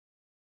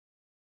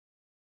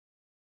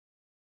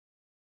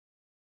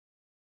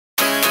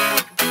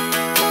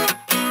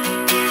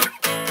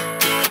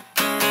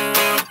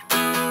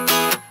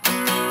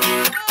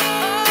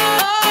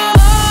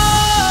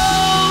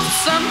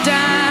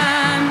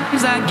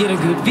get a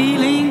good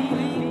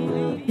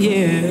feeling,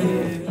 yeah.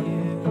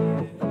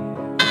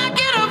 I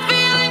get a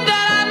feeling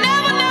that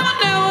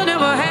I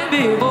never had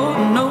before.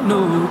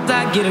 No,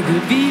 I get a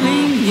good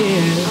feeling,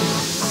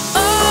 yeah.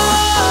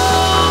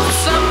 Oh,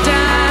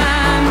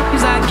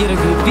 sometimes I get a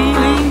good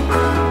feeling,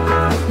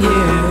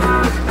 yeah.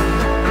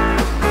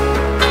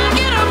 I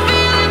get a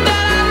feeling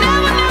that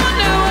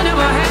I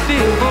never had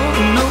before.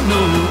 No,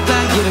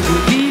 I get a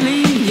good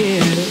feeling,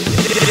 yeah.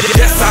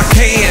 Yes, I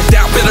can.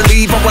 Doubt better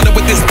leave. I'm running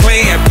with this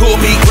plan. Pull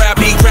me, grab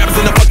me, crabs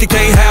in the bucket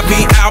can't have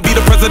me. I'll be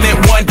the president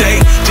one day.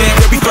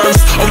 January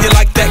 1st. Oh, you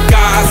like that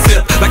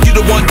gossip? Like you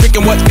the one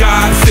drinking what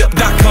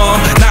gossip.com.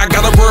 Now I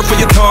got a word for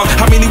your tongue.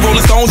 How many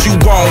Rolling Stones you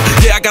want?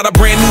 Yeah, I got a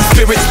brand new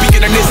spirit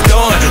speaking and it's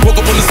done. Woke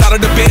up on the side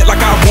of the bed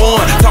like I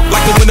won. Talk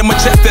like the wind in my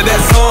chest to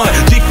that sun.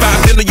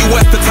 G5 in the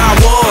US to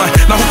Taiwan.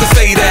 Now who can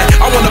say that?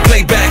 I wanna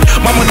play back.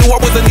 Mama knew I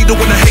was a needle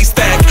in a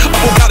haystack. A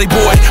Bugatti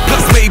boy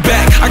plus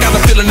Maybach. I got a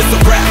feeling it's a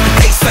rap.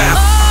 ASAP.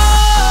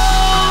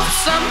 Oh,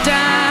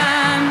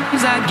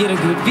 sometimes I get a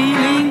good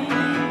feeling,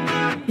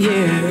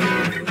 yeah.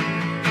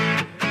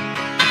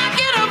 I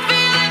get a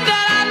feeling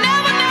that I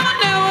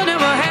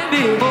never had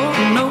before.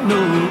 No,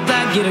 I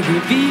get a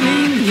good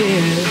feeling,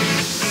 yeah.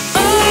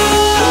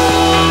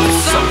 Oh,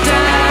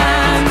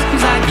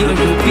 sometimes I get a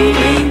good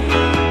feeling,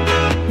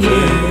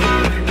 yeah.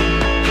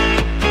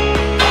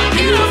 I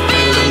get a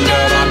feeling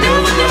that I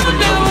never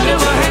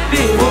had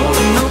before.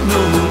 No,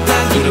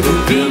 I get a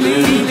good feeling.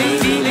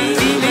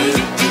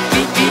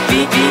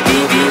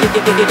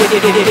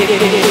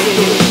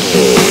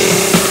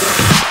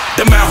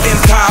 The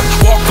mountaintop,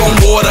 walk on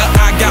water,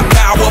 I got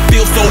power,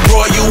 feel so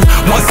royal.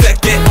 1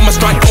 second, I'ma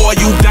strike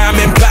oil,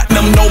 diamond,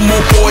 platinum, no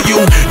more for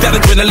you. That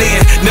adrenaline,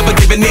 never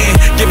giving in.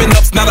 Giving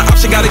up's not an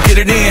option, gotta get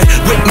it in.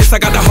 Witness, I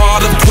got the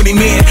heart of 20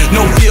 men.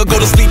 No fear, go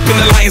to sleep in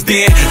the lion's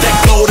den. That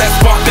glow, that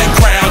spark, that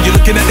crown. You're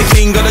looking at the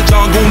king of the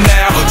jungle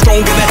now.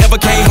 Stronger than ever,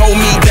 can't hold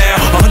me down.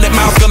 100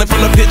 miles gunning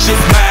from the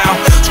pitcher's mile.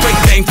 Straight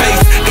game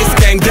face, it's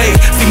game day.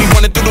 See me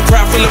running through the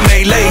crowd full of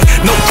melee.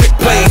 No trick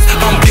plays,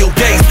 I'm Bill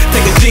Gates.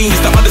 Take a genius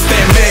to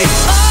understand me.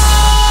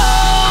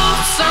 Oh,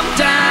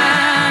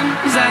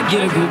 sometimes I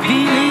get a good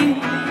feeling,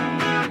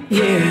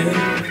 yeah.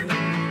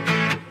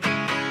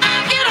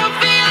 I get a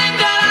feeling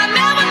that I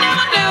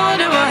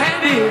never had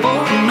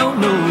before. No,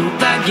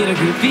 I get a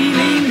good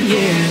feeling,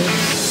 yeah.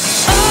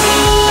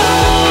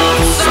 Oh,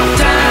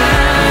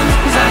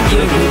 sometimes I get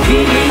a good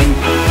feeling,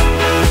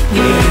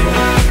 yeah.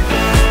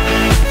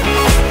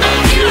 I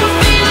get a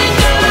feeling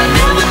that I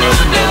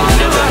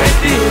never had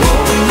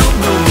before.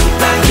 No,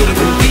 I get a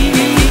good feeling.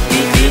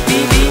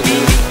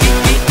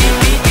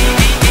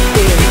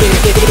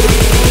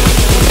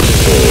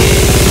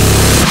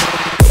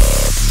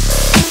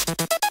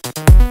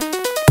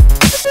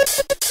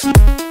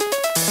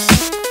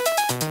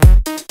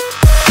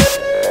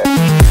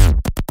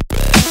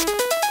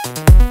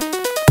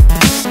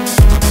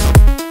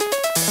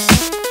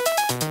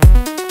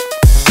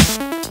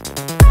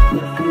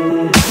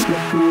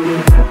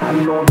 I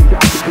know you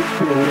got the good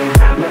feeling.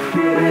 Let's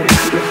get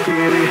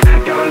it,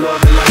 gotta love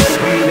the life that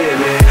we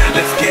live in.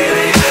 Let's get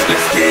it,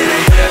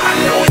 I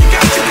know you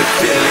got the good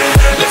feeling.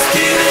 Let's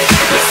get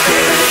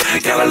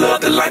it, gotta love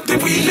the life that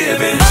we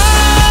live in. Oh,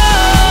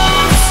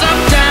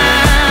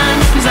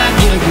 sometimes I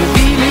get a good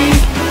feeling,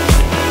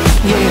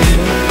 yeah.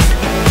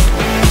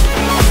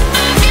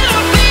 I get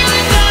a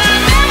feeling that I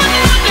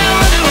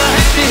never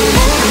had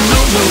before.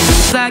 No,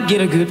 I get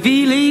a good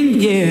feeling,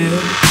 yeah.